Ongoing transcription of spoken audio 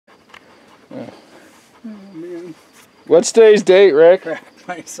Oh man. What's today's date, Rick? Cracked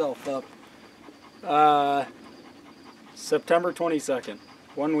myself up. September 22nd,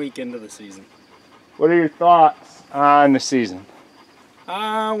 1 week into the season. What are your thoughts on the season?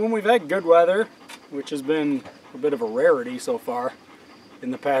 When we've had good weather, which has been a bit of a rarity so far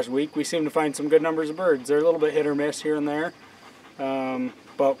in the past week, we seem to find some good numbers of birds. They're a little bit hit or miss here and there,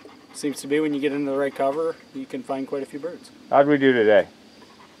 but seems to be when you get into the right cover, you can find quite a few birds. How'd we do today?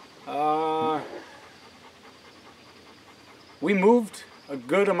 We moved a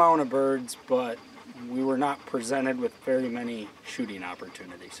good amount of birds, but we were not presented with very many shooting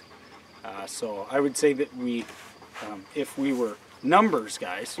opportunities. So I would say that we, if we were numbers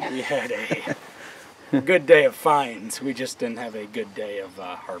guys, we had a good day of finds. We just didn't have a good day of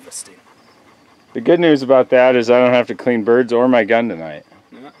harvesting. The good news about that is I don't have to clean birds or my gun tonight.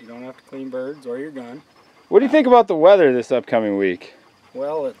 No, you don't have to clean birds or your gun. What do you think about the weather this upcoming week?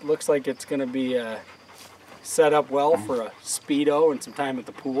 Well, it looks like it's going to be set up well for a Speedo and some time at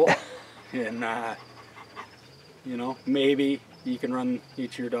the pool. And, you know, maybe you can run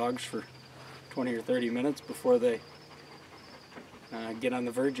each of your dogs for 20 or 30 minutes before they get on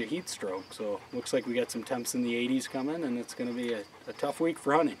the verge of heat stroke. So looks like we got some temps in the 80s coming, and it's going to be a tough week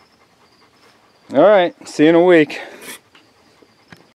for hunting. All right, see you in a week.